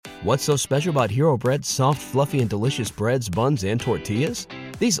What's so special about Hero Bread's soft, fluffy, and delicious breads, buns, and tortillas?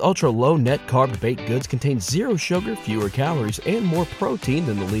 These ultra-low net-carb baked goods contain zero sugar, fewer calories, and more protein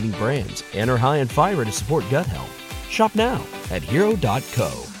than the leading brands, and are high in fiber to support gut health. Shop now at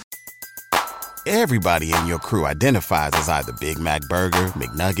Hero.co. Everybody in your crew identifies as either Big Mac Burger,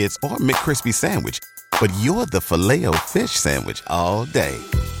 McNuggets, or McCrispy Sandwich. But you're the Filet-O-Fish Sandwich all day.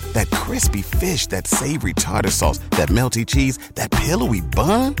 That crispy fish, that savory tartar sauce, that melty cheese, that pillowy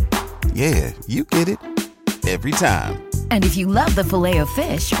bun. Yeah, you get it. Every time. And if you love the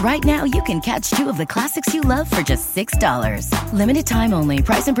Filet-O-Fish, right now you can catch two of the classics you love for just $6. Limited time only.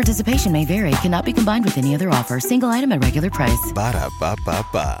 Price and participation may vary. Cannot be combined with any other offer. Single item at regular price.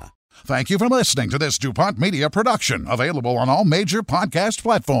 Ba-da-ba-ba-ba. Thank you for listening to this DuPont Media production, available on all major podcast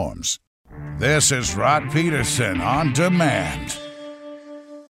platforms. This is Rod Peterson on demand.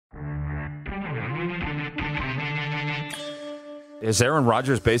 Has Aaron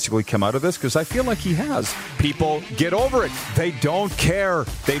Rodgers basically come out of this? Because I feel like he has. People get over it. They don't care.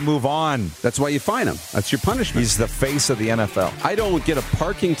 They move on. That's why you fine him. That's your punishment. He's the face of the NFL. I don't get a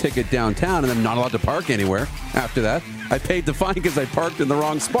parking ticket downtown and I'm not allowed to park anywhere after that. I paid the fine because I parked in the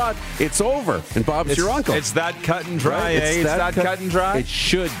wrong spot. It's over. And Bob's your uncle. It's that cut and dry, right? It's that cut and dry? It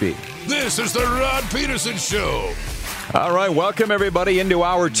should be. This is the Rod Peterson Show. All right, welcome everybody into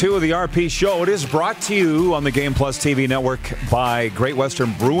Hour 2 of the RP Show. It is brought to you on the Game Plus TV network by Great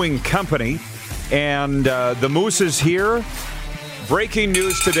Western Brewing Company. And the Moose is here. Breaking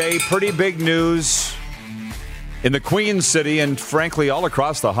news today, pretty big news in the Queen City and frankly all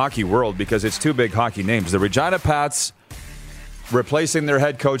across the hockey world because it's two big hockey names. The Regina Pats replacing their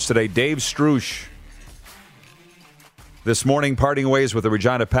head coach today, Dave Struch. This morning, parting ways with the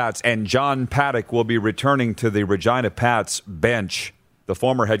Regina Pats, and John Paddock will be returning to the Regina Pats bench. The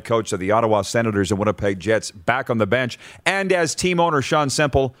former head coach of the Ottawa Senators and Winnipeg Jets back on the bench. And as team owner Sean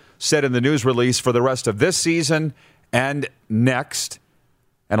Semple said in the news release, for the rest of this season and next.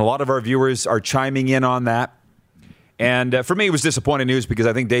 And a lot of our viewers are chiming in on that. And for me, it was disappointing news because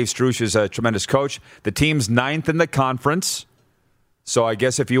I think Dave Struch is a tremendous coach. The team's 9th in the conference. So I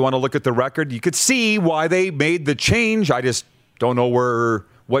guess if you want to look at the record, you could see why they made the change. I just don't know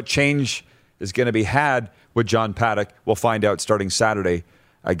what change is going to be had with John Paddock. We'll find out starting Saturday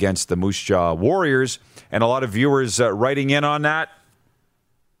against the Moose Jaw Warriors. And a lot of viewers writing in on that.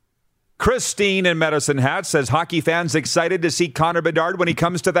 Christine in Medicine Hat says, hockey fans excited to see Connor Bedard when he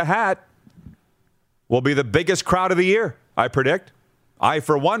comes to the Hat. Will be the biggest crowd of the year, I predict. I,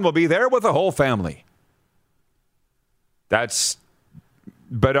 for one, will be there with the whole family. That's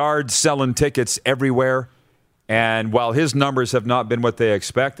Bedard selling tickets everywhere, and while his numbers have not been what they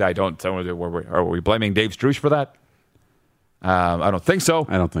expect, are we blaming Dave Struch for that? I don't think so.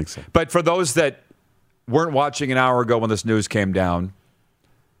 I don't think so. But for those that weren't watching an hour ago when this news came down,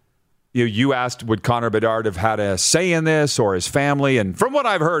 you asked, would Connor Bedard have had a say in this or his family? And from what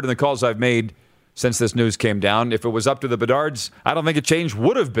I've heard in the calls I've made since this news came down, if it was up to the Bedards, I don't think a change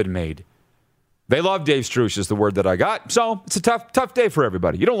would have been made. They love Dave Struch is the word that I got. So it's a tough day for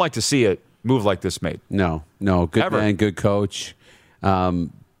everybody. You don't like to see it move like this made. No. Good man, good coach. But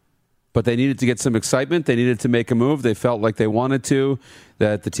they needed to get some excitement. They needed to make a move. They felt like they wanted to,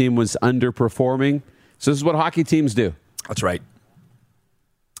 that the team was underperforming. So this is what hockey teams do. That's right.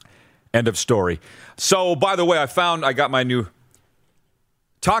 End of story. So, by the way, I got my new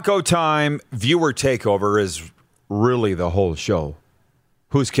Taco Time viewer takeover is really the whole show.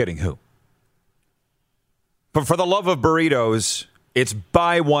 Who's kidding who? But for the love of burritos, it's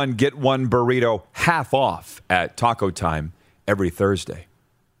buy one, get one burrito half off at Taco Time every Thursday.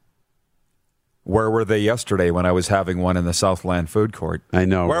 Where were they yesterday when I was having one in the Southland Food Court? I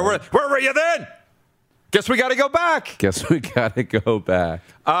know. Where were you then? Guess we got to go back.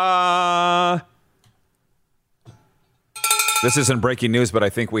 This isn't breaking news, but I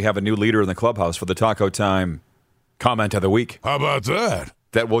think we have a new leader in the clubhouse for the Taco Time comment of the week. How about that?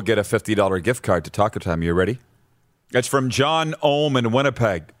 That will get a $50 gift card to Taco Time. You ready? It's from John Ohm in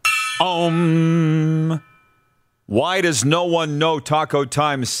Winnipeg. Why does no one know Taco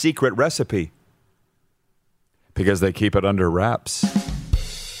Time's secret recipe? Because they keep it under wraps.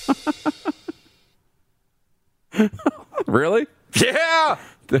 Really? Yeah.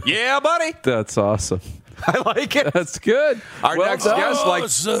 Yeah, buddy. That's awesome. I like it. That's good. Our next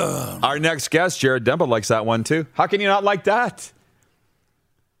guest, Jared Dumba, likes that one too. How can you not like that?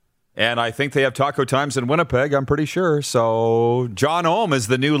 And I think they have Taco Times in Winnipeg, I'm pretty sure. So John Ohm is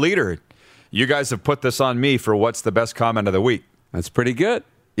the new leader. You guys have put this on me for what's the best comment of the week. That's pretty good.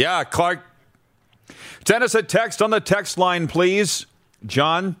 Yeah, Clark. Send us a text on the text line, please.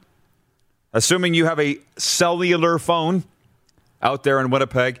 John, assuming you have a cellular phone out there in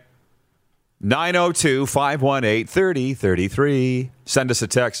Winnipeg, 902-518-3033. Send us a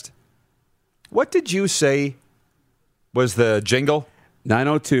text. What did you say was the jingle?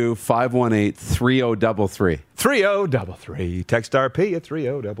 902-518-3033. 3033. Text RP at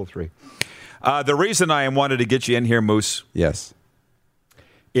 3033. The reason I wanted to get you in here, Moose, Yes.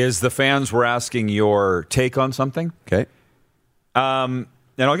 is the fans were asking your take on something. Okay.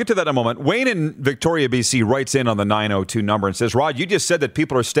 And I'll get to that in a moment. Wayne in Victoria, BC writes in on the 902 number and says, Rod, you just said that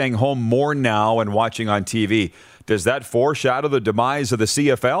people are staying home more now and watching on TV. Does that foreshadow the demise of the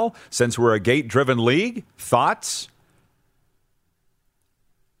CFL since we're a gate-driven league? Thoughts?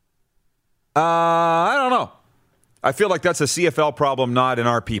 I don't know. I feel like that's a CFL problem, not an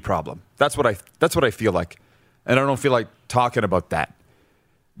RP problem. That's what I feel like. And I don't feel like talking about that.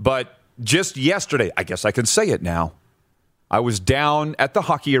 But just yesterday, I guess I can say it now, I was down at the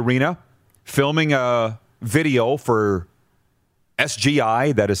hockey arena filming a video for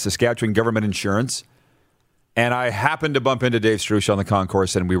SGI, that is Saskatchewan Government Insurance, and I happened to bump into Dave Struch on the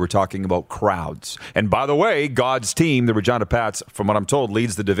concourse, and we were talking about crowds. And by the way, God's team, the Regina Pats, from what I'm told,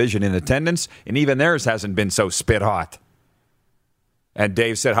 leads the division in attendance, and even theirs hasn't been so spit hot. And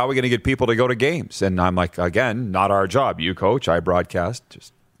Dave said, how are we going to get people to go to games? And I'm like, again, not our job. You coach, I broadcast.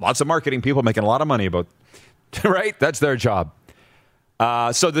 Just lots of marketing people making a lot of money about right? That's their job.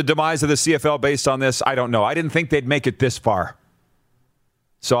 So the demise of the CFL based on this, I don't know. I didn't think they'd make it this far.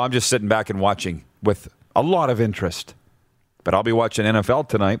 So I'm just sitting back and watching with a lot of interest. But I'll be watching NFL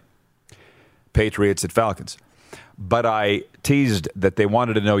tonight. Patriots at Falcons. But I teased that they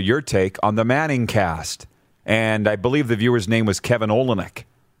wanted to know your take on the Manning cast. And I believe the viewer's name was Kevin Olenek.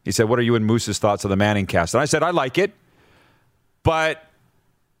 He said, what are you and Moose's thoughts on the Manning cast? And I said, I like it. But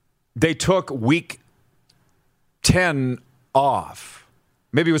they took week 10 off.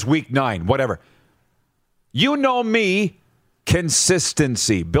 Maybe it was week 9, whatever. You know me,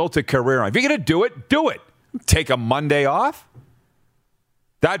 consistency, built a career on. If you're going to do it, do it. Take a Monday off.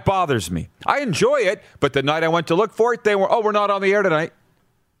 That bothers me. I enjoy it, but the night I went to look for it, they were, we're not on the air tonight.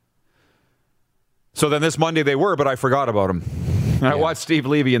 So then this Monday they were, but I forgot about them. I watched Steve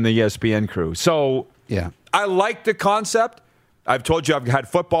Levy and the ESPN crew. So I like the concept. I've told you I've had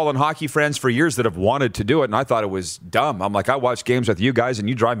football and hockey friends for years that have wanted to do it, and I thought it was dumb. I'm like, I watch games with you guys, and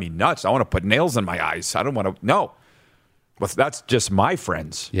you drive me nuts. I want to put nails in my eyes. I don't want to. No. Well, that's just my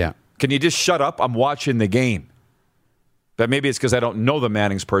friends. Yeah. Can you just shut up? I'm watching the game. But maybe it's because I don't know the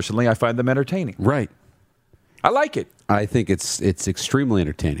Mannings personally. I find them entertaining. Right. I like it. I think it's extremely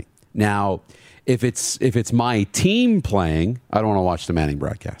entertaining. Now, if it's my team playing, I don't want to watch the Manning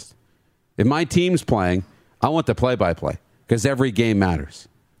broadcast. If my team's playing, I want the play-by-play. Because every game matters.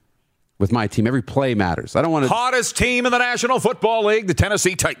 With my team, every play matters. I don't want to. Hottest team in the National Football League, the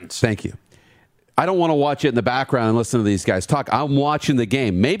Tennessee Titans. Thank you. I don't want to watch it in the background and listen to these guys talk. I'm watching the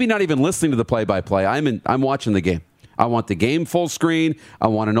game. Maybe not even listening to the play-by-play. I'm watching the game. I want the game full screen. I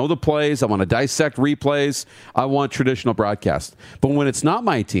want to know the plays. I want to dissect replays. I want traditional broadcast. But when it's not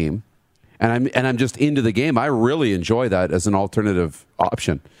my team, and I'm just into the game, I really enjoy that as an alternative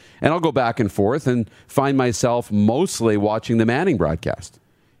option. And I'll go back and forth and find myself mostly watching the Manning broadcast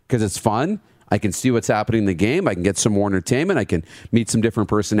because it's fun. I can see what's happening in the game. I can get some more entertainment. I can meet some different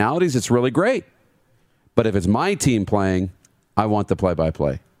personalities. It's really great. But if it's my team playing, I want the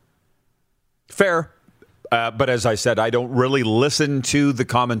play-by-play. Fair. But as I said, I don't really listen to the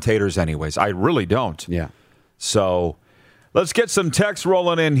commentators anyways. I really don't. Yeah. So let's get some text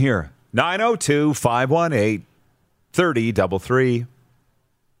rolling in here. 902-518-3033.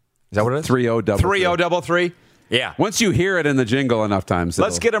 Is that what it is? 3033. Yeah. Once you hear it in the jingle enough times.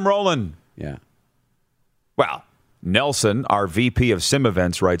 Let's get them rolling. Yeah. Well, Nelson, our VP of Sim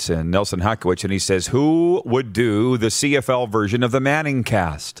Events, writes in, Nelson Hakowicz, and he says, who would do the CFL version of the Manning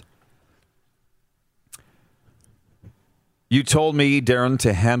cast? You told me, Darren,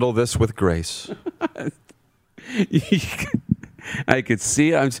 to handle this with grace. I could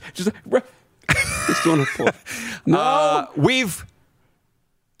see it. I'm just doing a pull. No. We've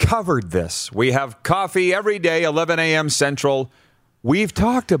covered this. We have coffee every day, 11 a.m. Central. We've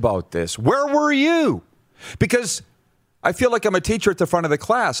talked about this. Where were you? Because I feel like I'm a teacher at the front of the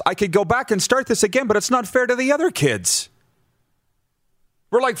class. I could go back and start this again, but it's not fair to the other kids.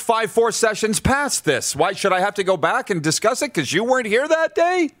 We're like 5-4 sessions past this. Why should I have to go back and discuss it? Because you weren't here that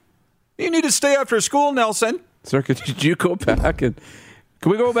day? You need to stay after school, Nelson. Sir, could you go back and...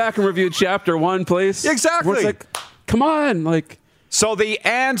 Can we go back and review chapter 1, please? Exactly. It's like, come on, So the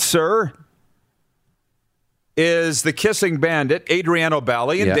answer is the Kissing Bandit, Adriano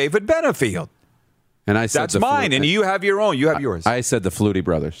Bali, and David Benefield. And I said that's mine, and you have your own. You have yours. I said the Flutie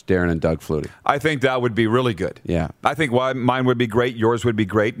brothers, Darren and Doug Flutie. I think that would be really good. Yeah. I think mine would be great, yours would be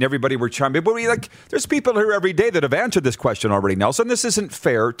great, and everybody would chime in. But there's people here every day that have answered this question already, Nelson. This isn't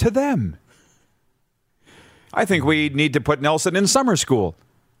fair to them. I think we need to put Nelson in summer school.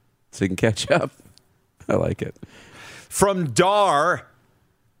 So he can catch up. I like it. From Dar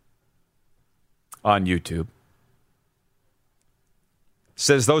on YouTube.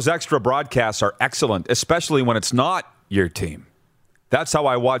 Says those extra broadcasts are excellent, especially when it's not your team. That's how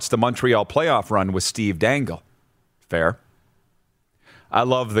I watched the Montreal playoff run with Steve Dangle. Fair. I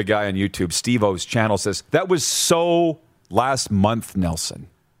love the guy on YouTube. Steve-O's channel says, that was so last month, Nelson.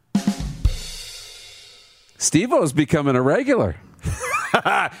 Steve-O's becoming a regular.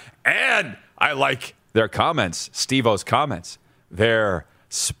 And I like their comments, Steve-O's comments. They're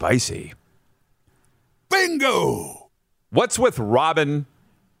spicy. Bingo! What's with Robin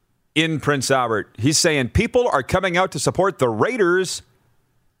in Prince Albert? He's saying people are coming out to support the Raiders,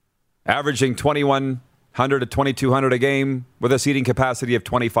 averaging 2,100 to 2,200 a game with a seating capacity of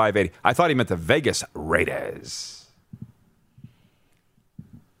 2,580. I thought he meant the Vegas Raiders.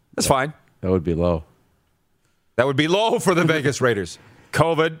 That's fine. That would be low. That would be low for the Vegas Raiders.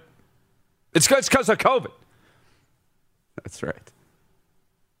 COVID. It's because of COVID. That's right.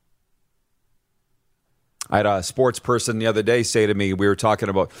 I had a sports person the other day say to me, we were talking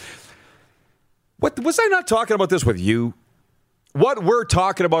about, what was I not talking about this with you? What we're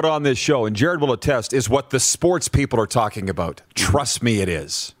talking about on this show, and Jared will attest, is what the sports people are talking about. Trust me, it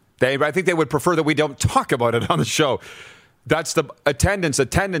is. I think they would prefer that we don't talk about it on the show. That's the attendance.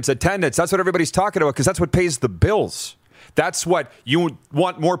 That's what everybody's talking about because that's what pays the bills. That's what you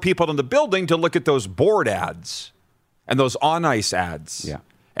want more people in the building to look at those board ads and those on-ice ads. Yeah.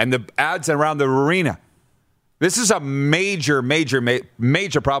 And the ads around the arena. This is a major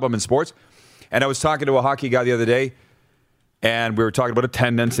problem in sports. And I was talking to a hockey guy the other day, and we were talking about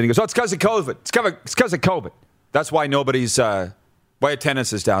attendance, and he goes, oh, it's because of COVID. It's because of COVID. That's why nobody's, why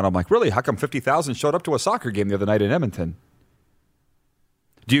attendance is down. I'm like, really? How come 50,000 showed up to a soccer game the other night in Edmonton?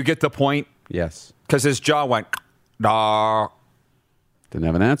 Do you get the point? Yes. Because his jaw went, nah. Didn't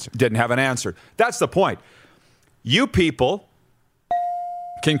have an answer. That's the point. You people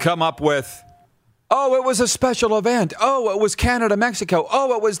can come up with, oh, it was a special event. Oh, it was Canada, Mexico.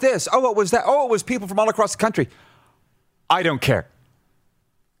 Oh, it was this. Oh, it was that. Oh, it was people from all across the country. I don't care.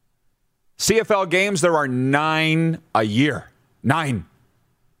 CFL games, there are 9 a year. 9.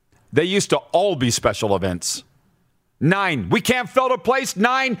 They used to all be special events. 9. We can't fill the place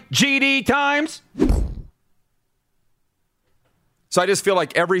 9 GD times. So I just feel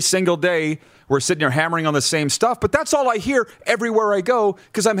like every single day we're sitting here hammering on the same stuff, but that's all I hear everywhere I go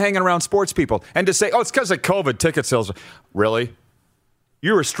because I'm hanging around sports people. And to say, oh, it's because of COVID ticket sales. Really?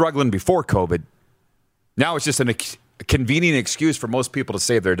 You were struggling before COVID. Now it's just a convenient excuse for most people to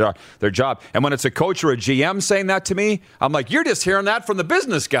save their job. And when it's a coach or a GM saying that to me, I'm like, you're just hearing that from the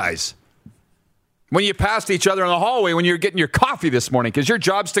business guys. When you passed each other in the hallway when you're getting your coffee this morning because your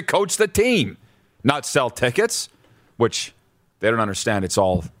job's to coach the team, not sell tickets, which they don't understand. It's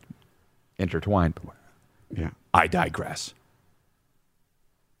all intertwined. Yeah. I digress.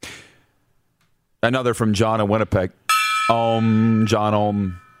 Another from John in Winnipeg. John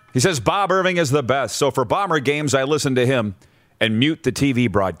Ohm. He says, Bob Irving is the best. So for Bomber games, I listen to him and mute the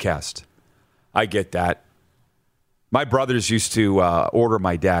TV broadcast. I get that. My brothers used to order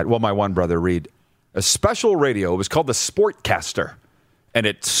my dad, my one brother, Reed, a special radio. It was called the Sportcaster. And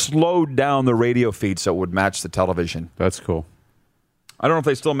it slowed down the radio feed so it would match the television. That's cool. I don't know if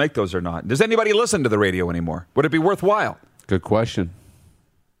they still make those or not. Does anybody listen to the radio anymore? Would it be worthwhile? Good question.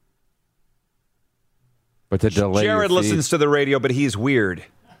 But to delay Jared listens to the radio, but he's weird.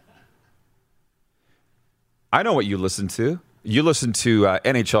 I know what you listen to. You listen to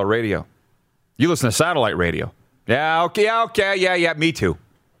NHL radio. You listen to satellite radio. Yeah, okay, me too.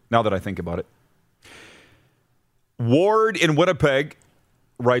 Now that I think about it. Ward in Winnipeg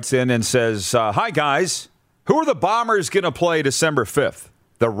writes in and says, hi, guys. Who are the Bombers going to play December 5th?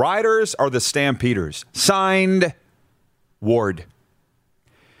 The Riders or the Stampeders? Signed, Ward.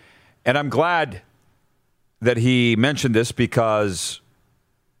 And I'm glad that he mentioned this because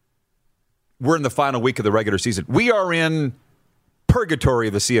we're in the final week of the regular season. We are in purgatory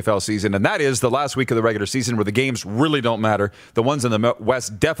of the CFL season, and that is the last week of the regular season where the games really don't matter. The ones in the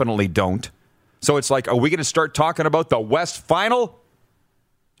West definitely don't. So it's like, are we going to start talking about the West final?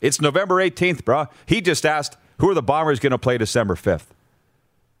 It's November 18th, bro. He just asked, who are the Bombers going to play December 5th?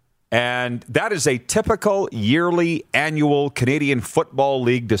 And that is a typical yearly, annual Canadian Football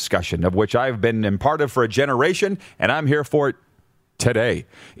League discussion of which I've been imparted for a generation, and I'm here for it today.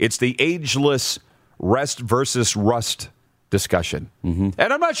 It's the ageless rest versus rust discussion. And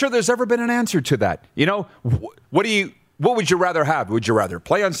I'm not sure there's ever been an answer to that. You know, what would you rather have? Would you rather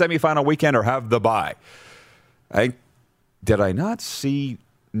play on semifinal weekend or have the bye? Did I not see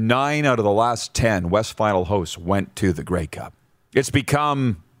 9 out of the last 10 West Final hosts went to the Grey Cup? It's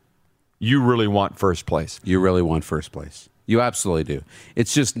become, you really want first place. You really want first place. You absolutely do.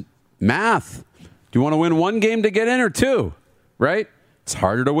 It's just math. Do you want to win one game to get in or two? Right? It's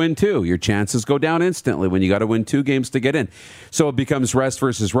harder to win two. Your chances go down instantly when you got to win 2 games to get in. So it becomes rest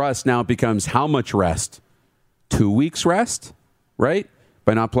versus rust. Now it becomes how much rest? 2 weeks rest, right?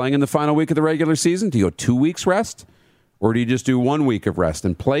 By not playing in the final week of the regular season? Do you go 2 weeks rest? Or do you just do 1 week of rest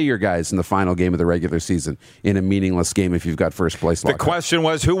and play your guys in the final game of the regular season in a meaningless game if you've got first place locked up? The question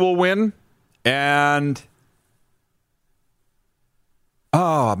was who will win? And,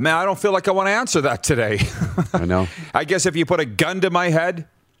 oh, man, I don't feel like I want to answer that today. I know. I guess if you put a gun to my head,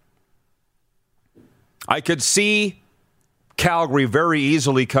 I could see Calgary very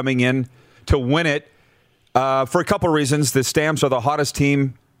easily coming in to win it for a couple of reasons. The Stamps are the hottest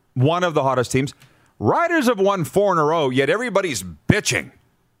team, one of the hottest teams. Riders have won 4 in a row, yet everybody's bitching,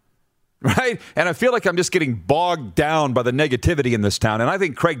 right? And I feel like I'm just getting bogged down by the negativity in this town. And I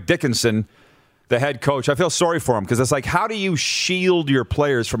think Craig Dickinson, the head coach, I feel sorry for him because it's like, how do you shield your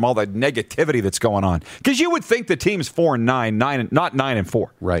players from all the negativity that's going on? Because you would think the team's 4-9, not 9-4.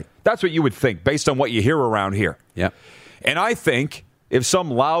 Right. That's what you would think based on what you hear around here. Yeah. And I think if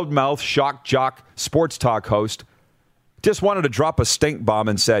some loudmouth, shock jock sports talk host just wanted to drop a stink bomb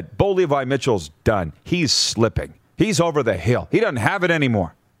and said, Bo Levi Mitchell's done. He's slipping. He's over the hill. He doesn't have it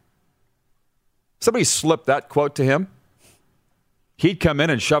anymore. Somebody slipped that quote to him. He'd come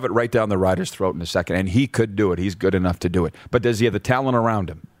in and shove it right down the Riders' throat in a second, and he could do it. He's good enough to do it. But does he have the talent around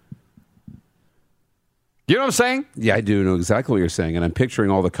him? You know what I'm saying? Yeah, I do know exactly what you're saying, and I'm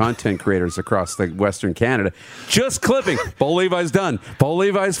picturing all the content creators across the Western Canada just clipping. Bo Levi's done. Bo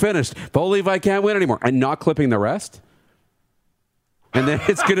Levi's finished. Bo Levi can't win anymore. And not clipping the rest? And then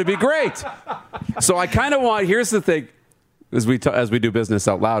it's going to be great. So I kind of want, here's the thing, as we do business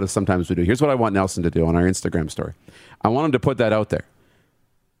out loud, as sometimes we do. Here's what I want Nelson to do on our Instagram story. I want him to put that out there.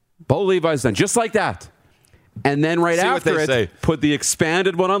 Bo Levi's done, just like that. And then right after it, put the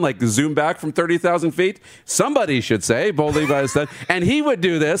expanded one on, like zoom back from 30,000 feet. Somebody should say, Bo Levi's done. And he would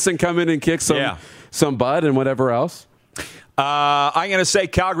do this and come in and kick some butt and whatever else. I'm going to say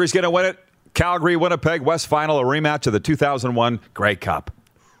Calgary's going to win it. Calgary, Winnipeg, West Final, a rematch of the 2001 Grey Cup.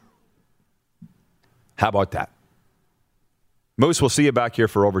 How about that? Moose, we'll see you back here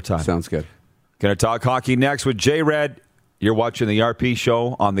for overtime. Sounds good. Going to talk hockey next with J Red. You're watching the RP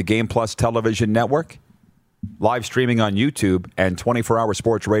show on the Game Plus television network, live streaming on YouTube, and 24-hour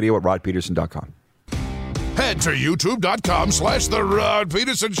sports radio at rodpeterson.com. Head to youtube.com/The Rod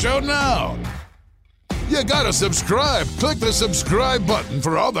Peterson Show now. You gotta subscribe. Click the subscribe button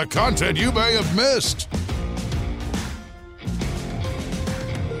for all the content you may have missed.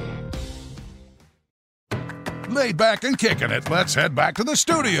 Laid back and kicking it, let's head back to the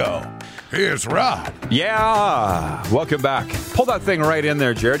studio. Here's Rod. Yeah, welcome back. Pull that thing right in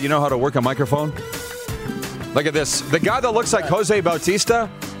there, Jared. You know how to work a microphone? Look at this. The guy that looks like Jose Bautista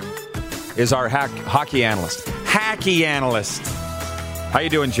is our hockey analyst. Hacky analyst. How you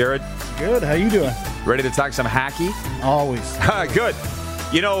doing, Jared? Good. How you doing? Ready to talk some hacky? Always. Good.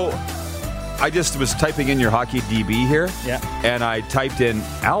 You know, I just was typing in your hockey DB here. Yeah. And I typed in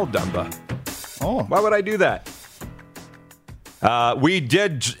Al Dumba. Oh. Why would I do that? We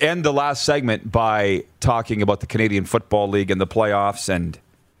did end the last segment by talking about the Canadian Football League and the playoffs and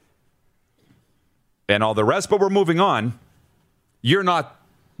all the rest, but we're moving on. You're not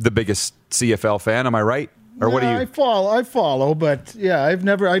the biggest CFL fan, am I right? Or what do you? I follow, but yeah, I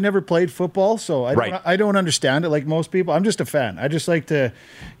never played football, so I don't understand it like most people. I'm just a fan. I just like to,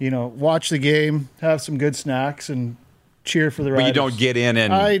 watch the game, have some good snacks, and cheer for the Riders. But you don't get in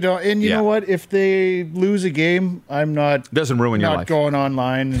and I don't. And you know what? If they lose a game, I'm not. Doesn't ruin your life. Not going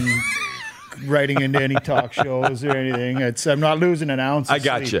online and writing into any talk shows or anything. I'm not losing an ounce. I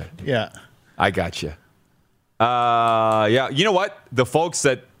got you. Yeah, I got you. Yeah. You know what? The folks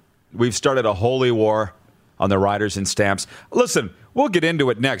that we've started a holy war on the Riders and Stamps. Listen, we'll get into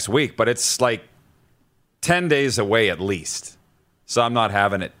it next week, but it's like 10 days away at least. So I'm not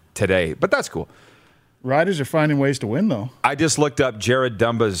having it today, but that's cool. Riders are finding ways to win, though. I just looked up Jared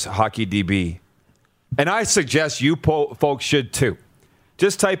Dumba's hockey DB, and I suggest you folks should too.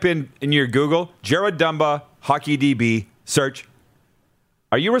 Just type in your Google, Jared Dumba, hockey DB, search.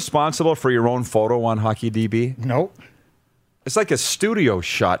 Are you responsible for your own photo on hockey DB? Nope. It's like a studio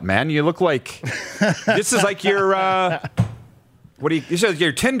shot, man. You look like this is like your what do you? This is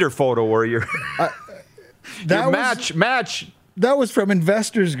your Tinder photo or your. Match. That was from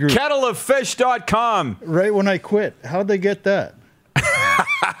Investors Group. Kettleoffish.com. Right when I quit. How'd they get that?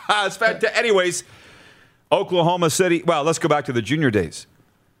 It's fantastic. Anyways, Oklahoma City. Well, let's go back to the junior days.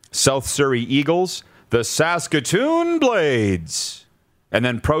 South Surrey Eagles, the Saskatoon Blades, and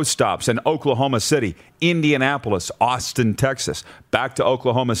then pro stops in Oklahoma City, Indianapolis, Austin, Texas, back to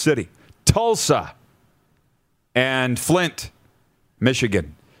Oklahoma City, Tulsa, and Flint,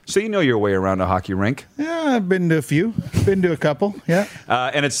 Michigan. So you know your way around a hockey rink. Yeah, I've been to a few. Been to a couple, yeah.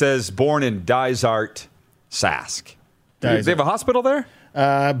 And it says born in Dysart, Sask. Dysart. They have a hospital there?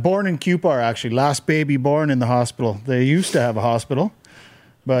 Born in Cupar, actually. Last baby born in the hospital. They used to have a hospital.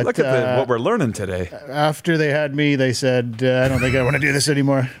 But look at what we're learning today. After they had me, they said, I don't think I want to do this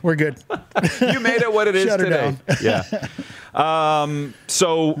anymore. We're good. You made it what it is Shut today. Yeah.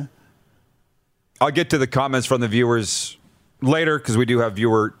 So I'll get to the comments from the viewers later because we do have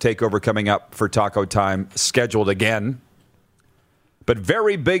viewer takeover coming up for Taco Time scheduled again. But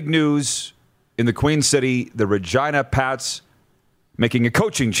very big news in the Queen City, the Regina Pats making a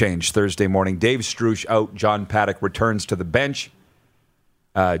coaching change Thursday morning. Dave Struch out. John Paddock returns to the bench.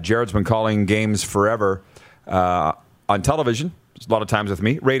 Jared's been calling games forever on television. A lot of times with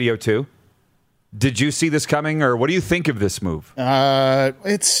me. Radio too. Did you see this coming, or what do you think of this move?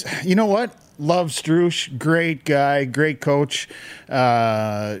 It's, you know what? Love Struch. Great guy. Great coach.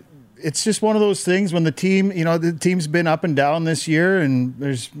 It's just one of those things when the team's been up and down this year, and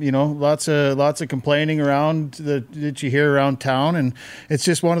there's, lots of complaining around that you hear around town, and it's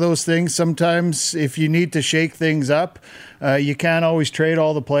just one of those things. Sometimes if you need to shake things up, you can't always trade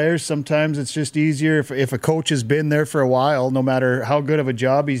all the players. Sometimes it's just easier if a coach has been there for a while, no matter how good of a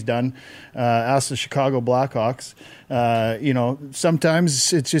job he's done. Ask the Chicago Blackhawks.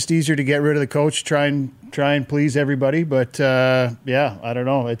 Sometimes it's just easier to get rid of the coach, try and please everybody. But I don't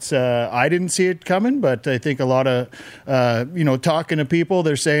know. It's I didn't see it coming, but I think a lot of talking to people,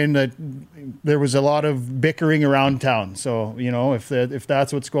 they're saying that there was a lot of bickering around town. So if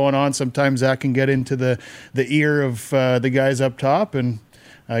that's what's going on, sometimes that can get into the ear of the guys up top, and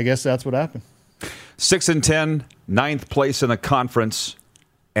I guess that's what happened. 6-10, 9th place in the conference.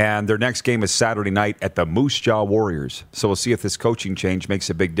 And their next game is Saturday night at the Moose Jaw Warriors. So we'll see if this coaching change makes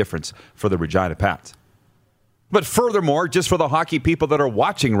a big difference for the Regina Pats. But furthermore, just for the hockey people that are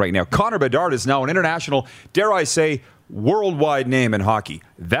watching right now, Connor Bedard is now an international, dare I say, worldwide name in hockey.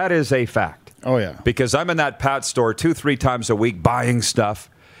 That is a fact. Oh, yeah. Because I'm in that Pat store 2-3 times a week buying stuff.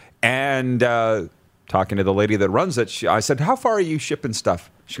 And talking to the lady that runs it, I said, how far are you shipping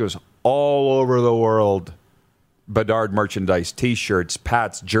stuff? She goes, all over the world. Bedard merchandise, T-shirts,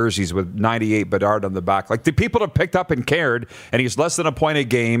 Pats, jerseys with 98 Bedard on the back. Like, the people have picked up and cared, and he's less than a point a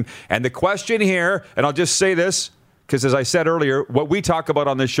game. And the question here, and I'll just say this, because as I said earlier, what we talk about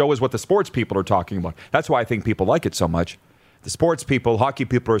on this show is what the sports people are talking about. That's why I think people like it so much. The sports people, hockey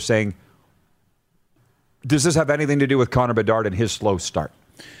people are saying, does this have anything to do with Connor Bedard and his slow start?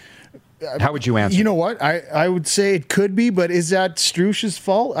 How would you answer? You know what? I would say it could be, but is that Struch's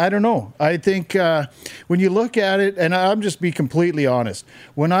fault? I don't know. I think when you look at it, and I'm just be completely honest,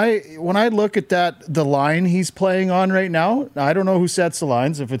 when I look at the line he's playing on right now, I don't know who sets the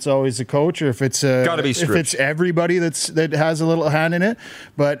lines. If it's always the coach, or if it's gotta be Struch. If it's everybody that has a little hand in it.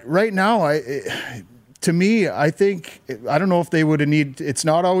 But right now, to me, I don't know if they would have it's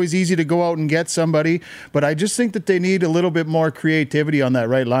not always easy to go out and get somebody, but I just think that they need a little bit more creativity on that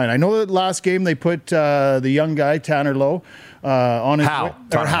right line. I know that last game they put the young guy, Tanner Lowe, on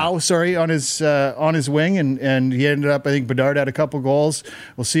his wing, and he ended up, I think Bedard had a couple goals.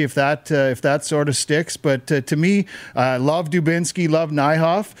 We'll see if that sort of sticks. But to me, love Dubinsky, love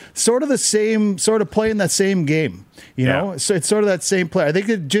Nyhoff, sort of the same, sort of playing that same game. So it's sort of that same play. I think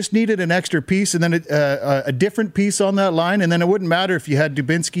it just needed an extra piece, and then a different piece on that line, and then it wouldn't matter if you had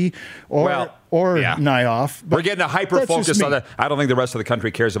Dubinsky or Nyhoff. We're getting a hyper focus on that. I don't think the rest of the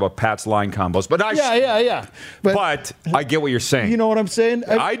country cares about Pat's line combos, but But I get what you're saying. You know what I'm saying?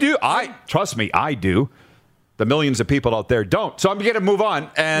 I do. Trust me, I do. The millions of people out there don't. So I'm going to move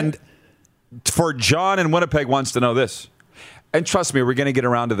on. And for John in Winnipeg wants to know this. And trust me, we're going to get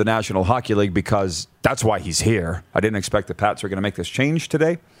around to the National Hockey League because that's why he's here. I didn't expect the Pats were going to make this change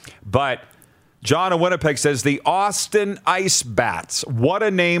today. But John in Winnipeg says the Austin Ice Bats. What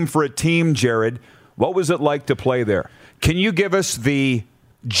a name for a team, Jared. What was it like to play there? Can you give us the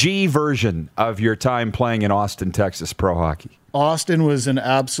G version of your time playing in Austin, Texas pro hockey? Austin was an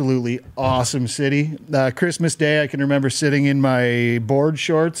absolutely awesome city. Christmas Day, I can remember sitting in my board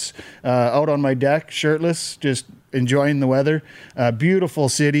shorts out on my deck, shirtless, just enjoying the weather. Beautiful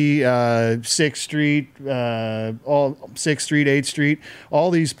city, 6th Street, all 6th Street, 8th Street,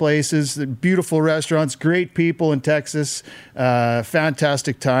 all these places, beautiful restaurants, great people in Texas.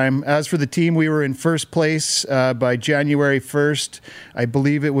 Fantastic time. As for the team, we were in first place by January 1st. I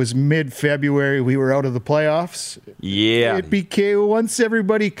believe it was mid-February. We were out of the playoffs. Yeah. It became, once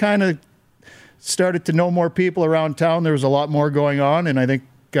everybody kind of started to know more people around town, there was a lot more going on, and I think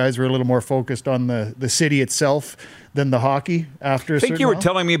guys were a little more focused on the city itself than the hockey after a certain I think you were while.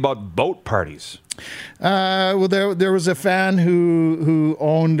 telling me about boat parties. Well, there was a fan who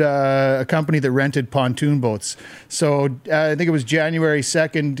owned a company that rented pontoon boats. So I think it was January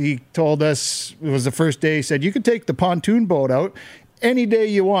 2nd. He told us, it was the first day, he said, you could take the pontoon boat out any day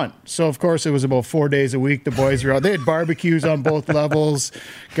you want. So, of course, it was about 4 days a week. The boys were out. They had barbecues on both levels.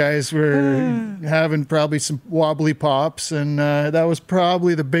 Guys were having probably some wobbly pops. And that was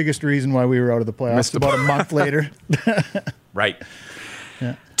probably the biggest reason why we were out of the playoffs about a month later. Right.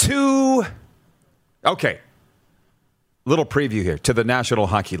 Yeah. Okay. Little preview here to the National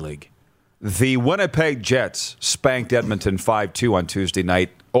Hockey League. The Winnipeg Jets spanked Edmonton 5-2 on Tuesday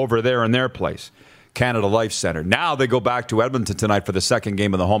night over there in their place. Canada Life Center. Now they go back to Edmonton tonight for the second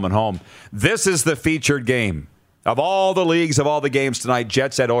game of the home and home. This is the featured game. Of all the leagues, of all the games tonight,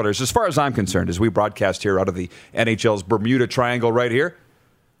 Jets at Oilers. As far as I'm concerned, as we broadcast here out of the NHL's Bermuda Triangle right here,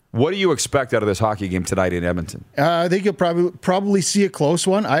 what do you expect out of this hockey game tonight in Edmonton? I think you'll probably see a close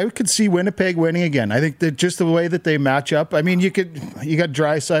one. I could see Winnipeg winning again. I think that just the way that they match up. I mean, you got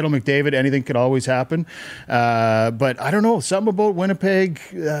Draisaitl, McDavid. Anything could always happen. But I don't know. Something about Winnipeg.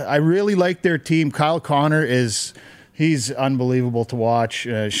 I really like their team. Kyle Connor he's unbelievable to watch.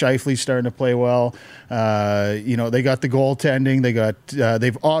 Scheifele's starting to play well. They got the goaltending.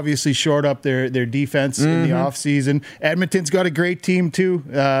 They've obviously shored up their defense in the offseason. Edmonton's got a great team too.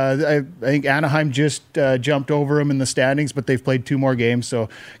 I think Anaheim just jumped over them in the standings, but they've played 2 more games, so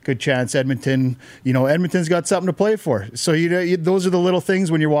good chance Edmonton. Edmonton's got something to play for. So those are the little things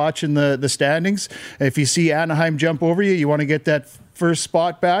when you're watching the standings. If you see Anaheim jump over you, you want to get that first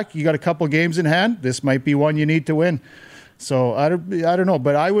spot back. You got a couple games in hand. This might be one you need to win. So I don't know,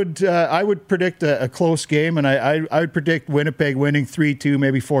 but I would predict a close game, and I would predict Winnipeg winning 3-2,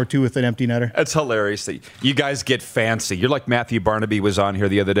 maybe 4-2 with an empty netter. That's hilarious. You guys get fancy. You're like Matthew Barnaby was on here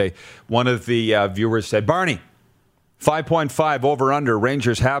the other day. One of the viewers said, Barney, 5.5 over-under,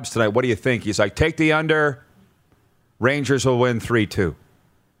 Rangers Habs tonight. What do you think? He's like, take the under. Rangers will win 3-2.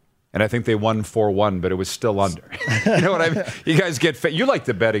 And I think they won 4-1, but it was still under. You know what I mean? You guys you like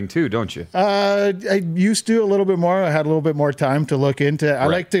the betting too, don't you? I used to a little bit more. I had a little bit more time to look into. I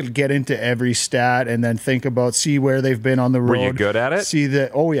like to get into every stat and then think about, see where they've been on the road. Were you good at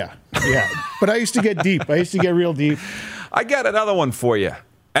it? Oh yeah. But I used to get deep. I used to get real deep. I got another one for you.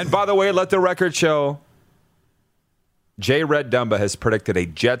 And by the way, let the record show, J. Red Dumba has predicted a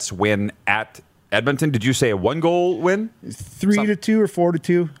Jets win at Edmonton. Did you say a 1-goal win? 3-2 or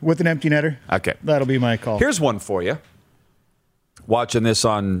 4-2 with an empty netter. Okay. That'll be my call. Here's one for you. Watching this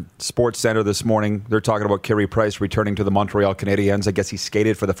on Sports Center this morning, they're talking about Carey Price returning to the Montreal Canadiens. I guess he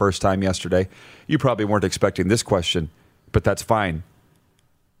skated for the first time yesterday. You probably weren't expecting this question, but that's fine.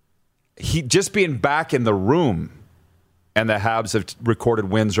 He just being back in the room, and the Habs have recorded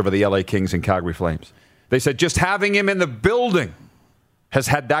wins over the LA Kings and Calgary Flames. They said just having him in the building has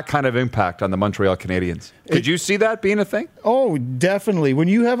had that kind of impact on the Montreal Canadiens. Could you see that being a thing? Oh, definitely. When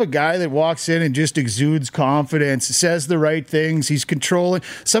you have a guy that walks in and just exudes confidence, says the right things, he's controlling.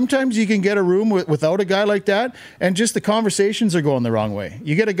 Sometimes you can get a room without a guy like that, and just the conversations are going the wrong way.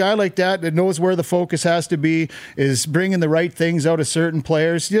 You get a guy like that knows where the focus has to be, is bringing the right things out of certain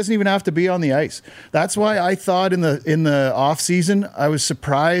players. He doesn't even have to be on the ice. That's why I thought in the offseason, I was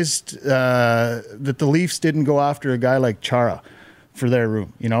surprised that the Leafs didn't go after a guy like Chara for their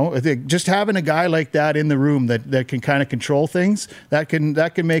room. Just having a guy like that in the room that can kind of control things, that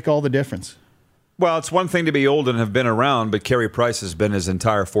can make all the difference. Well, it's one thing to be old and have been around, but Carey Price has been his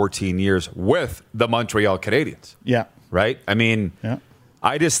entire 14 years with the Montreal Canadiens. Yeah. Right? I mean, yeah.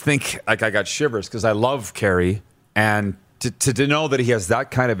 I just think I got shivers because I love Carey, and to know that he has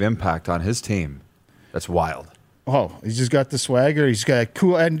that kind of impact on his team, that's wild. Oh, he's just got the swagger. He's got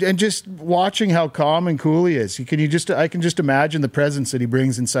cool, and just watching how calm and cool he is. I can just imagine the presence that he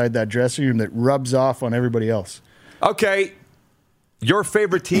brings inside that dressing room that rubs off on everybody else. Okay, your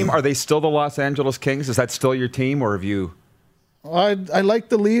favorite team, are they still the Los Angeles Kings? Is that still your team, or have you? I like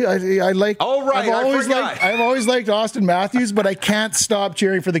the lead. I like. Oh right, I've always liked Austin Matthews, but I can't stop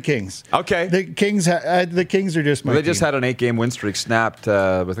cheering for the Kings. Okay, the Kings are just my. They just team. had an 8-game win streak snapped.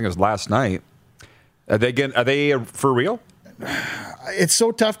 I think it was last night. Are they for real? it's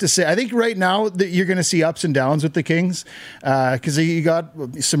so tough to say. I think right now that you're going to see ups and downs with the Kings because you got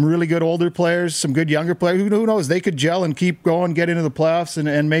some really good older players, some good younger players. Who knows? They could gel and keep going, get into the playoffs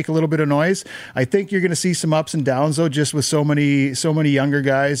and make a little bit of noise. I think you're going to see some ups and downs, though, just with so many younger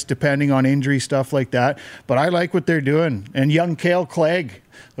guys, depending on injury, stuff like that. But I like what they're doing. And young Cale Clegg,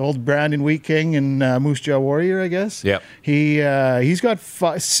 the old Brandon Wheat King and Moose Jaw Warrior, I guess. Yep. He's got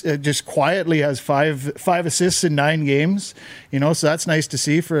just quietly has five assists in 9 games. So that's nice to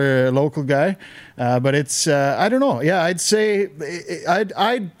see for a local guy. But it's I don't know. Yeah, I'd say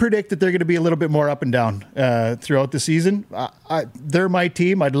I'd predict that they're going to be a little bit more up and down throughout the season. They're my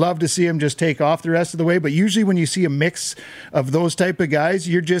team. I'd love to see them just take off the rest of the way. But usually when you see a mix of those type of guys,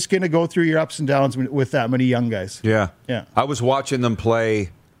 you're just going to go through your ups and downs with that many young guys. Yeah. Yeah. I was watching them play.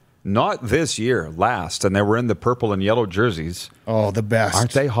 Not this year, last, and they were in the purple and yellow jerseys. Oh, the best.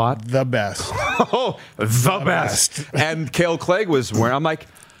 Aren't they hot? The best. Oh, the best. And Cale Clegg was wearing, I'm like,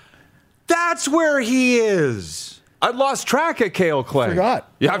 that's where he is. I lost track of Cale Clegg. Forgot.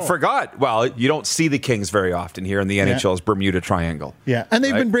 Yeah, I forgot. Well, you don't see the Kings very often here in the NHL's Bermuda Triangle. Yeah, and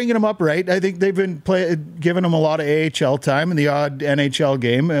they've been bringing him up, right? I think they've been giving him a lot of AHL time in the odd NHL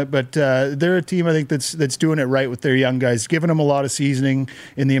game, but they're a team, I think, that's doing it right with their young guys, giving them a lot of seasoning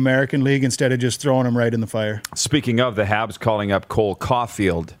in the American League instead of just throwing them right in the fire. Speaking of, the Habs calling up Cole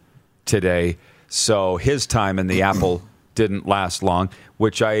Caulfield today, so his time in the Apple didn't last long,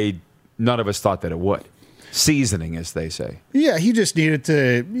 which none of us thought that it would. Seasoning, as they say. Yeah, he just needed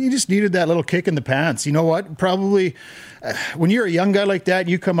that little kick in the pants. You know what? Probably when you're a young guy like that,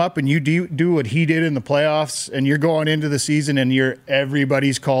 you come up and you do what he did in the playoffs, and you're going into the season and you're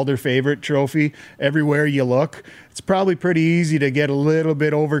everybody's Calder favorite trophy everywhere you look. It's probably pretty easy to get a little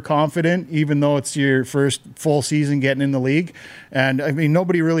bit overconfident, even though it's your first full season getting in the league. And I mean,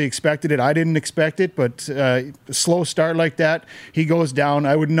 nobody really expected it. I didn't expect it, but a slow start like that, he goes down.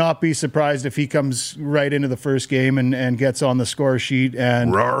 I would not be surprised if he comes right into the first game and gets on the score sheet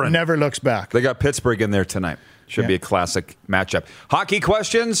and never looks back. They got Pittsburgh in there tonight. Should be a classic matchup. Hockey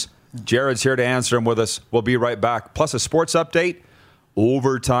questions? Jared's here to answer them with us. We'll be right back. Plus a sports update.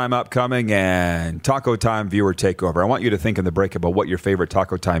 Overtime upcoming and Taco Time viewer takeover. I want you to think in the break about what your favorite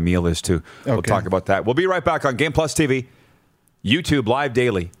Taco Time meal is, too. Okay. We'll talk about that. We'll be right back on Game Plus TV, YouTube live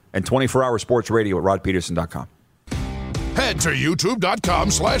daily, and 24-hour sports radio at rodpeterson.com. Head to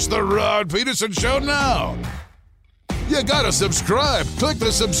youtube.com/The Rod Peterson Show now. You gotta subscribe. Click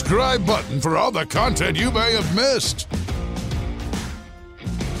the subscribe button for all the content you may have missed.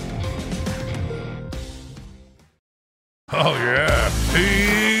 Oh, yeah,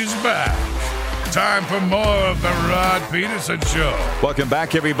 he's back. Time for more of the Rod Peterson Show. Welcome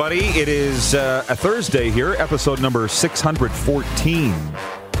back, everybody. It is a Thursday here, episode number 614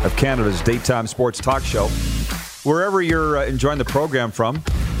 of Canada's daytime sports talk show. Wherever you're enjoying the program from,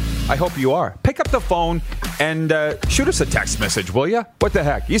 I hope you are. Pick up the phone and shoot us a text message, will you? What the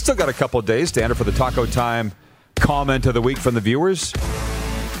heck? You still got a couple of days to enter for the Taco Time comment of the week from the viewers.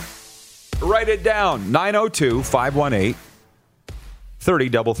 Write it down.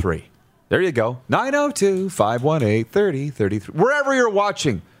 902-518-3033. There you go. 902-518-3033. Wherever you're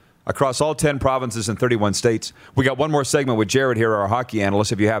watching across all 10 provinces and 31 states. We got one more segment with Jared here, our hockey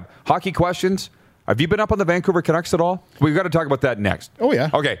analyst. If you have hockey questions, have you been up on the Vancouver Canucks at all? We've got to talk about that next. Oh, yeah.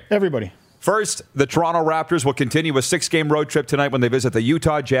 Okay. Everybody. First, the Toronto Raptors will continue a 6-game road trip tonight when they visit the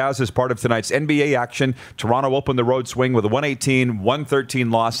Utah Jazz as part of tonight's NBA action. Toronto opened the road swing with a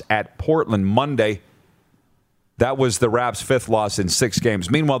 118-113 loss at Portland Monday. That was the Raps' 5th loss in 6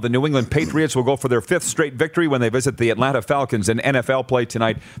 games. Meanwhile, the New England Patriots will go for their 5th straight victory when they visit the Atlanta Falcons in NFL play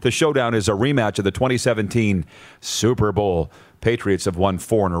tonight. The showdown is a rematch of the 2017 Super Bowl. Patriots have won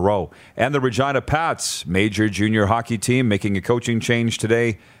 4 in a row. And the Regina Pats, major junior hockey team, making a coaching change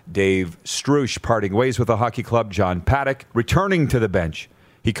today. Dave Struch parting ways with the hockey club. John Paddock returning to the bench.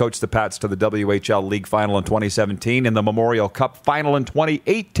 He coached the Pats to the WHL League Final in 2017 and the Memorial Cup Final in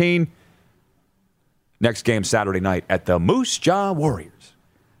 2018. Next game Saturday night at the Moose Jaw Warriors.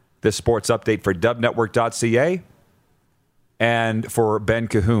 This sports update for dubnetwork.ca and for Ben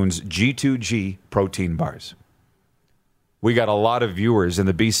Cahoon's G2G protein bars. We got a lot of viewers in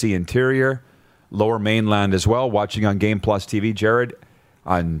the BC interior, lower mainland as well, watching on Game Plus TV. Jared,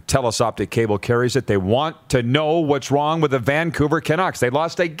 on TELUS Optic Cable carries it. They want to know what's wrong with the Vancouver Canucks. They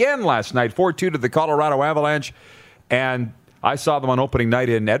lost again last night, 4-2 to the Colorado Avalanche. And I saw them on opening night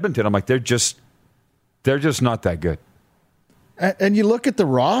in Edmonton. I'm like, they're just not that good. And you look at the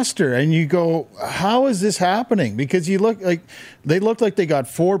roster and you go, how is this happening? Because they look like they got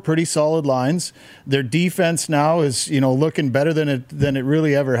 4 pretty solid lines. Their defense now is, looking better than it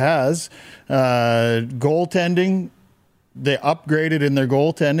really ever has. Goaltending, They upgraded in their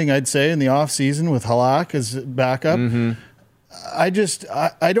goaltending, I'd say, in the offseason with Halak as backup. Mm-hmm. I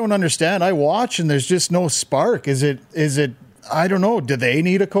don't understand. I watch and there's just no spark. Is it I don't know. Do they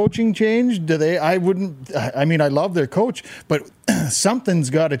need a coaching change? I love their coach, but something's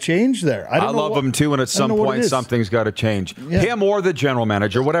got to change there. I love them too, and at some point something's got to change. Yeah. Him or the general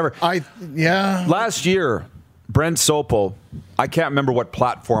manager, whatever. Last year, Brent Sopel, I can't remember what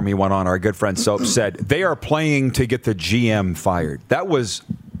platform he went on, our good friend Soap said, they are playing to get the GM fired. That was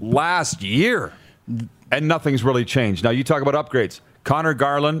last year, and nothing's really changed. Now, you talk about upgrades. Connor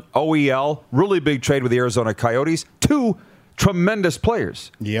Garland, OEL, really big trade with the Arizona Coyotes. 2 tremendous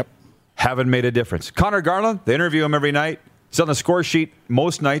players. Yep. Haven't made a difference. Connor Garland, they interview him every night. He's on the score sheet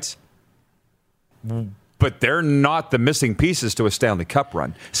most nights. But they're not the missing pieces to a Stanley Cup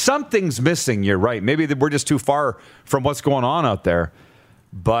run. Something's missing, you're right. Maybe we're just too far from what's going on out there.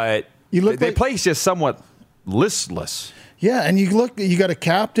 But they play just somewhat listless. Yeah, and you got a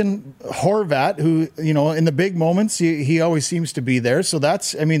captain, Horvat, who, in the big moments, he always seems to be there. So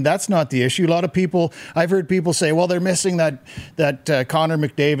that's not the issue. A lot of people, I've heard people say, well, they're missing that Connor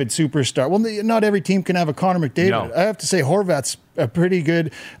McDavid superstar. Well, not every team can have a Connor McDavid. No. I have to say Horvat's a pretty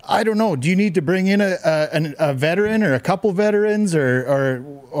good, I don't know, do you need to bring in a veteran or a couple veterans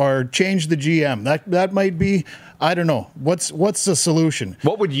or change the GM? That might be, I don't know. What's the solution?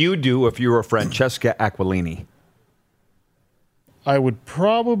 What would you do if you were Francesca Aquilini? I would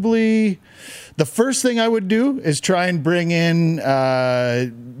probably, the first thing I would do is try and bring in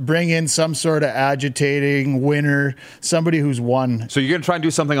some sort of agitating winner, somebody who's won. So you're going to try and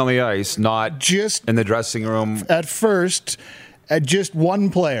do something on the ice, not just in the dressing room? At first, just one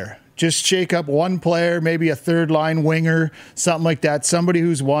player. Just shake up one player, maybe a third-line winger, something like that. Somebody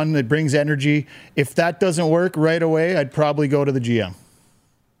who's won that brings energy. If that doesn't work right away, I'd probably go to the GM.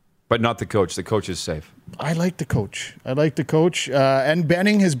 But not the coach. The coach is safe. I like the coach. And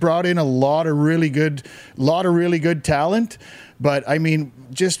Benning has brought in a lot of really good talent. But I mean,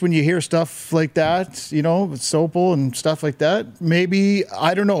 just when you hear stuff like that, with Sopel and stuff like that, maybe,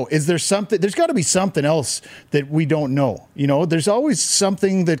 I don't know. Is there something? There's got to be something else that we don't know. There's always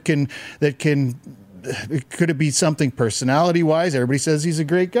something that can. Could it be something personality-wise? Everybody says he's a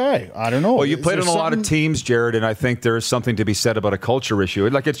great guy. I don't know. Well, you played on a lot of teams, Jared, and I think there is something to be said about a culture issue.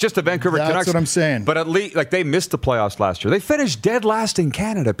 Like, it's just the Vancouver Canucks. That's what I'm saying. But at least, they missed the playoffs last year. They finished dead last in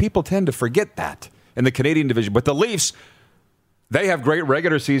Canada. People tend to forget that in the Canadian division. But the Leafs, they have great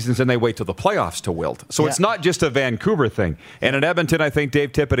regular seasons, and they wait till the playoffs to wilt. So It's not just a Vancouver thing. And in Edmonton, I think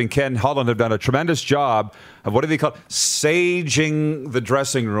Dave Tippett and Ken Holland have done a tremendous job of, what do they call it, saging the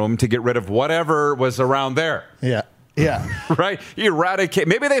dressing room to get rid of whatever was around there. Yeah. Right? Eradicate.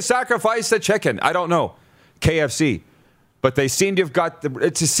 Maybe they sacrificed the chicken. I don't know. KFC. But they seem to have got do you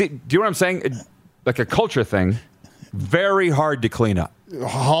know what I'm saying? Like a culture thing. Very hard to clean up.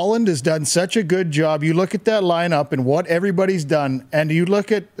 Holland has done such a good job. You look at that lineup and what everybody's done, and you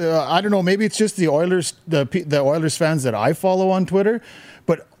look at, I don't know, maybe it's just the Oilers, the Oilers fans that I follow on Twitter,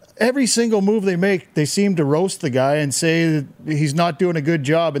 but every single move they make, they seem to roast the guy and say that he's not doing a good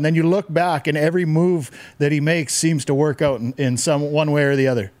job. And then you look back, and every move that he makes seems to work out in some one way or the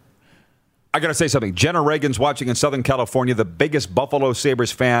other. I got to say something. Jenna Reagan's watching in Southern California, the biggest Buffalo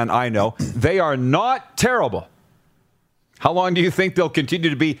Sabres fan I know. They are not terrible. How long do you think they'll continue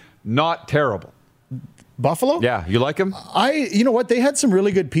to be not terrible? Buffalo? Yeah, you like them? You know what? They had some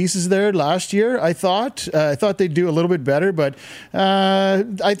really good pieces there last year. I thought they'd do a little bit better, but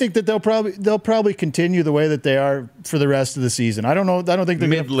I think that they'll probably continue the way that they are for the rest of the season. I don't know. I don't think they're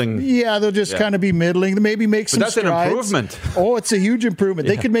middling. They'll just kind of be middling. Maybe make some strides. That's an improvement. Oh, it's a huge improvement.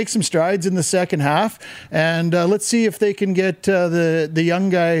 They could make some strides in the second half, and let's see if they can get the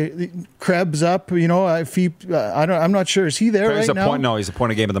young guy Krebs up. I'm not sure. Is he there right now? No, he's a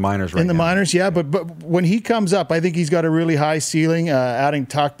point a game in the minors right now. In the minors, yeah, but when he comes up, I think he's got a really high ceiling. Adding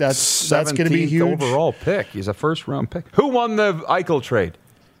Tuck, that's going to be huge. 17th overall pick. He's a first-round pick. Who won the Eichel trade?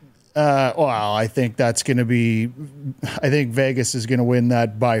 I think that's going to be. I think Vegas is going to win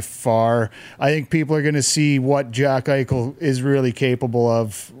that by far. I think people are going to see what Jack Eichel is really capable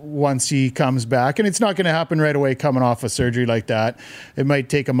of once he comes back, and it's not going to happen right away coming off a surgery like that. It might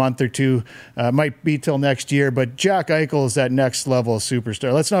take a month or two. Might be till next year. But Jack Eichel is that next level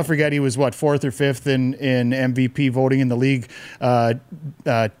superstar. Let's not forget he was 4th or 5th in MVP voting in the league.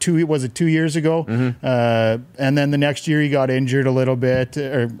 2 years ago, and then the next year he got injured a little bit,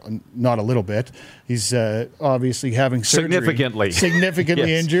 or not a little bit. He's obviously having surgery. Significantly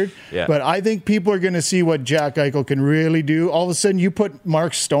yes. injured. Yeah. But I think people are going to see what Jack Eichel can really do. All of a sudden, you put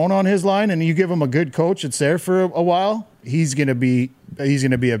Mark Stone on his line and you give him a good coach that's there for a while, he's going to be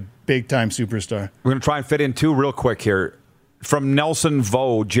a big-time superstar. We're going to try and fit in 2 real quick here. from Nelson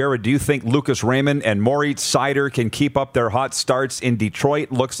Vo. Jared, do you think Lucas Raymond and Moritz Seider can keep up their hot starts in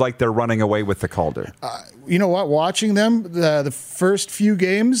Detroit? Looks like they're running away with the Calder. You know what? Watching them, the first few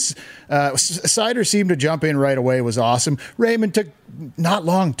games, Seider seemed to jump in right away. It was awesome. Raymond took not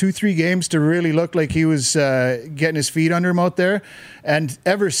long, 2-3 games to really look like he was getting his feet under him out there. And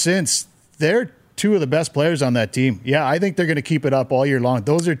ever since, they're two of the best players on that team. Yeah, I think they're going to keep it up all year long.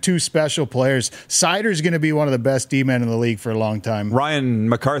 Those are two special players. Seider's going to be one of the best D-men in the league for a long time. Ryan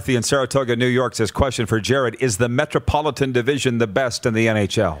McCarthy in Saratoga, New York says, question for Jared, is the Metropolitan Division the best in the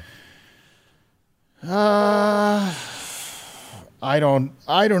NHL? I don't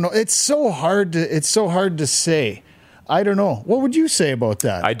know. It's so hard to say. I don't know. What would you say about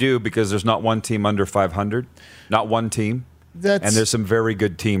that? I do, because there's not one team under 500. Not one team. And there's some very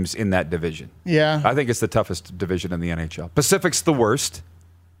good teams in that division. Yeah. I think it's the toughest division in the NHL. Pacific's the worst.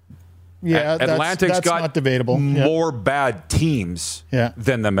 Yeah, Atlantic's that's got not debatable. More bad teams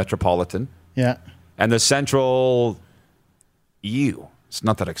than the Metropolitan. Yeah. And the Central, it's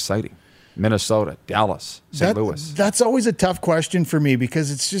not that exciting. Minnesota, Dallas, St. Louis. That's always a tough question for me,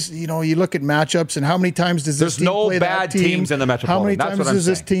 because it's just, you look at matchups and how many times does this team play that team? There's no bad teams in the Metropolitan. How many times does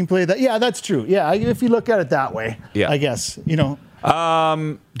this team play that? Yeah, that's true. Yeah, if you look at it that way, I guess,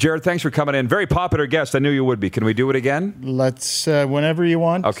 Jared, thanks for coming in. Very popular guest. I knew you would be. Can we do it again? Let's, whenever you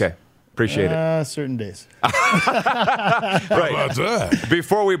want. Okay. Appreciate it. Certain days. Right. How about that?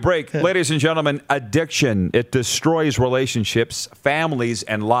 Before we break, ladies and gentlemen, addiction, it destroys relationships, families,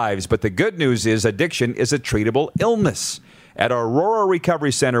 and lives. But the good news is addiction is a treatable illness. At Aurora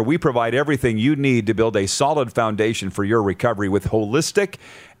Recovery Center, we provide everything you need to build a solid foundation for your recovery with holistic,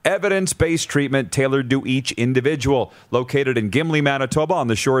 evidence-based treatment tailored to each individual. Located in Gimli, Manitoba, on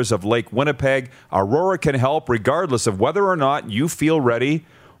the shores of Lake Winnipeg, Aurora can help regardless of whether or not you feel ready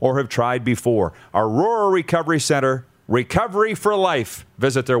or have tried before. Aurora Recovery Center, recovery for life.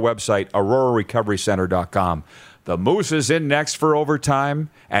 Visit their website, aurorarecoverycenter.com. The Moose is in next for Overtime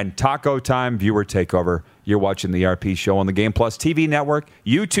and Taco Time Viewer Takeover. You're watching the RP Show on the Game Plus TV network,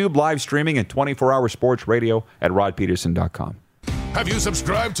 YouTube live streaming, and 24-hour sports radio at rodpeterson.com. Have you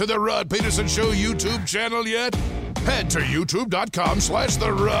subscribed to the Rod Peterson Show YouTube channel yet? Head to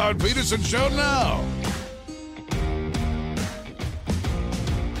youtube.com/The Rod Peterson Show now.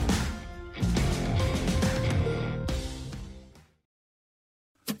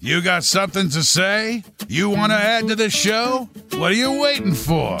 You got something to say? You want to add to the show? What are you waiting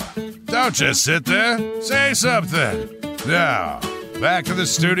for? Don't just sit there. Say something. Now, back to the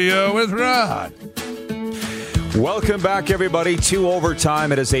studio with Rod. Welcome back, everybody, to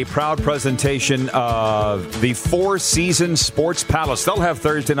Overtime. It is a proud presentation of the Four Seasons Sports Palace. They'll have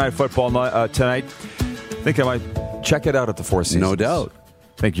Thursday Night Football tonight. I think I might check it out at the Four Seasons. No doubt.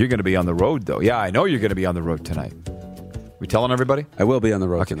 I think you're going to be on the road, though. Yeah, I know you're going to be on the road tonight. We telling everybody? I will be on the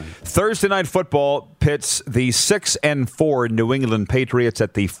road tonight. Thursday Night Football pits the 6-4 New England Patriots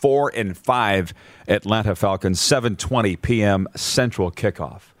at the 4-5 Atlanta Falcons, 7:20 p.m. Central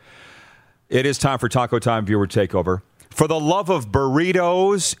kickoff. It is time for Taco Time Viewer Takeover. For the love of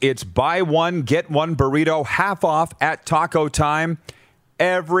burritos, it's buy one, get one burrito half off at Taco Time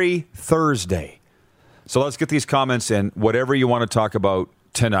every Thursday. So let's get these comments in, whatever you want to talk about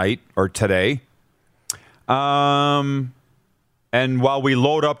tonight or today. And while we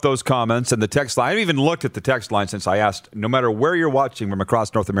load up those comments and the text line, I haven't even looked at the text line since I asked, no matter where you're watching from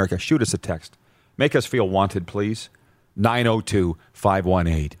across North America, shoot us a text. Make us feel wanted, please.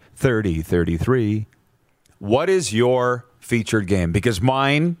 902-518-3033. What is your featured game? Because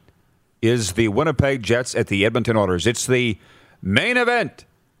mine is the Winnipeg Jets at the Edmonton Oilers. It's the main event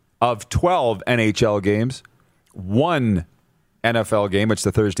of 12 NHL games, one NFL game, it's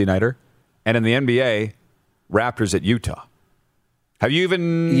the Thursday nighter, and in the NBA, Raptors at Utah. Have you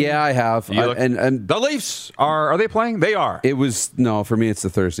even... Yeah, I have. And the Leafs, are they playing? They are. For me, it's the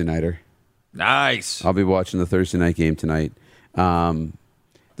Thursday nighter. Nice. I'll be watching the Thursday night game tonight.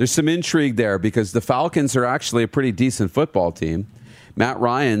 There's some intrigue there because the Falcons are actually a pretty decent football team. Matt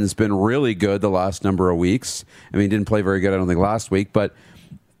Ryan's been really good the last number of weeks. I mean, he didn't play very good, I don't think, last week, but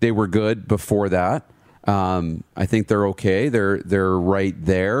they were good before that. I think they're okay. They're right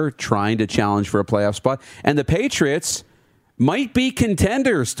there trying to challenge for a playoff spot. And the Patriots might be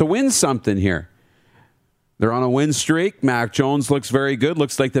contenders to win something here. They're on a win streak. Mac Jones looks very good.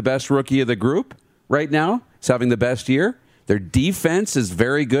 Looks like the best rookie of the group right now. He's having the best year. Their defense is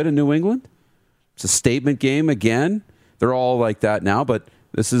very good in New England. It's a statement game again. They're all like that now, but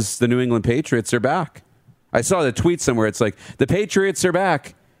this is the New England Patriots. They're back. I saw the tweet somewhere. It's like, the Patriots are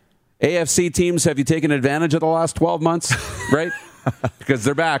back. AFC teams, have you taken advantage of the last 12 months? Right? Because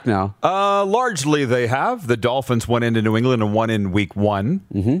they're back now. Largely they have. The Dolphins went into New England and won in week 1.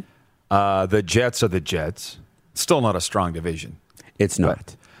 Mm-hmm. The Jets are the Jets. Still not a strong division. It's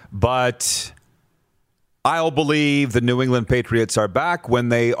not. But I'll believe the New England Patriots are back when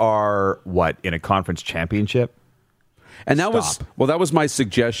they are, in a conference championship? And that was my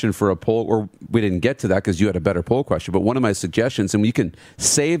suggestion for a poll, or we didn't get to that because you had a better poll question, but one of my suggestions, and you can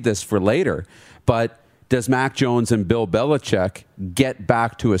save this for later, but does Mac Jones and Bill Belichick get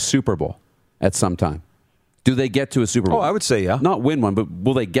back to a Super Bowl at some time? Do they get to a Super Bowl? Oh, I would say yeah. Not win one, but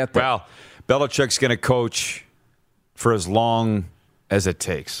will they get there? Well, Belichick's going to coach for as long as it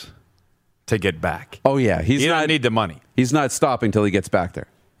takes to get back. Oh, yeah. He doesn't need the money. He's not stopping till he gets back there.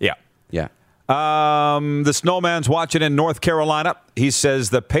 Yeah. Yeah. The Snowman's watching in North Carolina. He says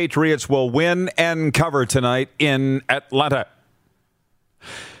the Patriots will win and cover tonight in Atlanta.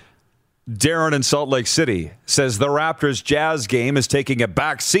 Darren in Salt Lake City says the Raptors-Jazz game is taking a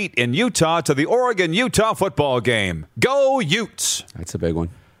back seat in Utah to the Oregon-Utah football game. Go Utes! That's a big one.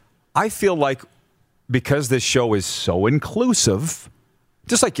 I feel like because this show is so inclusive,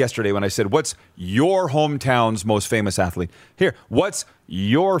 just like yesterday when I said, what's your hometown's most famous athlete? Here, what's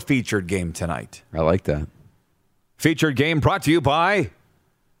your featured game tonight? I like that. Featured game brought to you by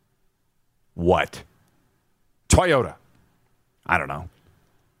what? Toyota. I don't know.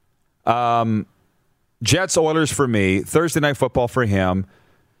 Jets, Oilers for me. Thursday Night Football for him.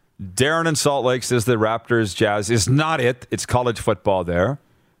 Darren in Salt Lake says the Raptors, Jazz is not it. It's college football there.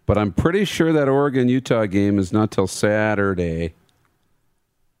 But I'm pretty sure that Oregon-Utah game is not till Saturday.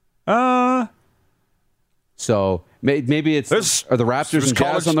 So maybe are the Raptors and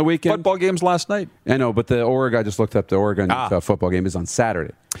Jazz on the weekend? Football games last night. I know, but I just looked up the Oregon-Utah football game is on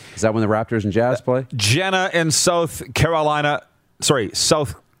Saturday. Is that when the Raptors and Jazz play? Jenna in Southern California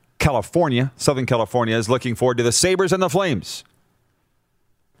is looking forward to the Sabres and the Flames.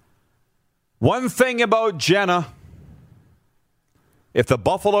 One thing about Jenna, if the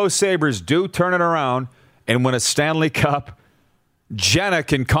Buffalo Sabres do turn it around and win a Stanley Cup, Jenna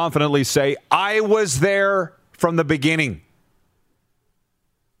can confidently say, I was there from the beginning.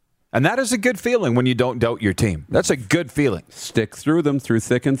 And that is a good feeling when you don't doubt your team. That's a good feeling. Stick through them through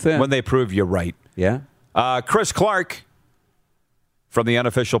thick and thin. When they prove you're right. Yeah. Chris Clark from the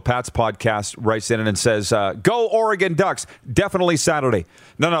Unofficial Pats podcast writes in and says, go Oregon Ducks. Definitely Saturday.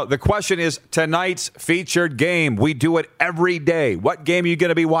 No. The question is tonight's featured game. We do it every day. What game are you going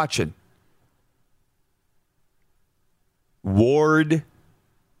to be watching? Ward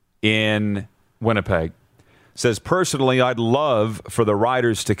in Winnipeg says, personally, I'd love for the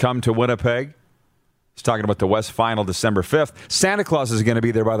Riders to come to Winnipeg. He's talking about the West Final December 5th. Santa Claus is going to be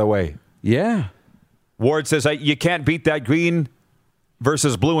there, by the way. Yeah. Ward says, you can't beat that green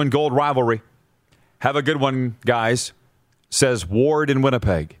versus blue and gold rivalry. Have a good one, guys, says Ward in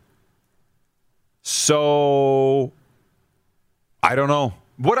Winnipeg. So, I don't know.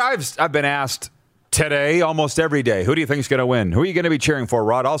 What I've been asked today, almost every day, who do you think is going to win? Who are you going to be cheering for,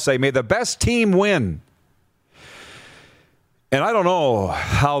 Rod? I'll say, may the best team win. And I don't know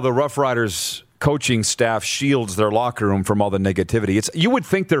how the Rough Riders coaching staff shields their locker room from all the negativity. You would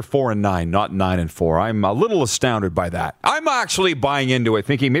think they're 4-9, not 9-4. I'm a little astounded by that. I'm actually buying into it,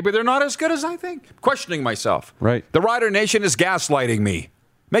 thinking maybe they're not as good as I think. Questioning myself. Right. The Rider Nation is gaslighting me,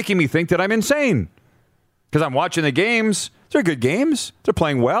 making me think that I'm insane. Because I'm watching the games. They're good games. They're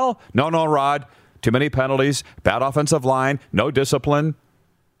playing well. No, Rod. Too many penalties. Bad offensive line. No discipline.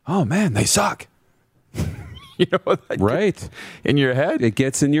 Oh, man, they suck. You know, right. In your head? It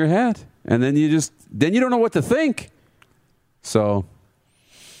gets in your head. And then you don't know what to think. So,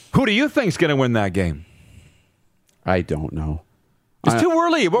 who do you think's going to win that game? I don't know. It's too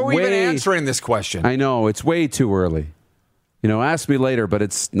early. What were we even answering this question? I know. It's way too early. Ask me later, but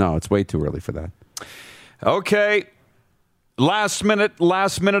it's way too early for that. Okay. Last minute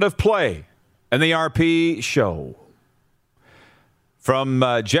of play and the RP show. From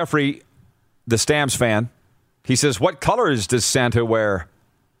Jeffrey, the Stamps fan. He says, what colors does Santa wear?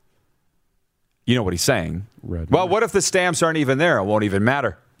 You know what he's saying. Red. Well, what if the Stamps aren't even there? It won't even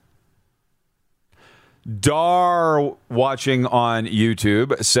matter. Dar, watching on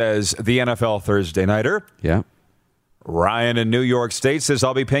YouTube, says the NFL Thursday Nighter. Yeah. Ryan in New York State says,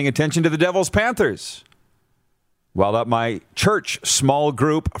 I'll be paying attention to the Devils Panthers while at my church small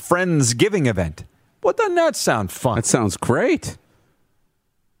group Friendsgiving event. Well, doesn't that sound fun? That sounds great.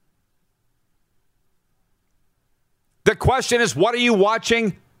 The question is, what are you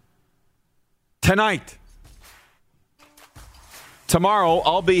watching tonight? Tomorrow,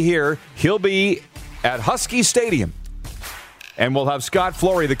 I'll be here. He'll be at Husky Stadium. And we'll have Scott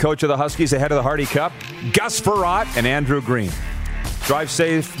Flory, the coach of the Huskies, ahead of the Hardy Cup, Gus Farrat, and Andrew Green. Drive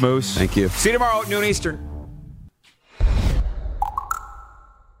safe, Moose. Thank you. See you tomorrow at noon Eastern.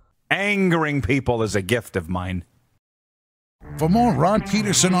 Angering people is a gift of mine. For more Rod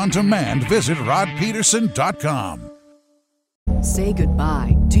Peterson on demand, visit rodpeterson.com. Say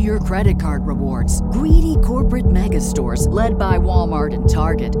goodbye to your credit card rewards. Greedy corporate mega stores, led by Walmart and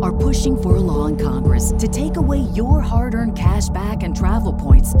Target, are pushing for a law in Congress to take away your hard-earned cash back and travel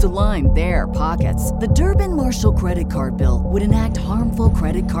points to line their pockets. The Durbin-Marshall credit card bill would enact harmful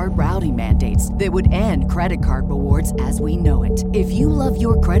credit card routing mandates that would end credit card rewards as we know it. If you love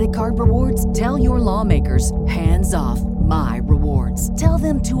your credit card rewards, tell your lawmakers, hands off my rewards. Tell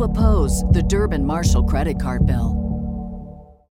them to oppose the Durbin-Marshall credit card bill.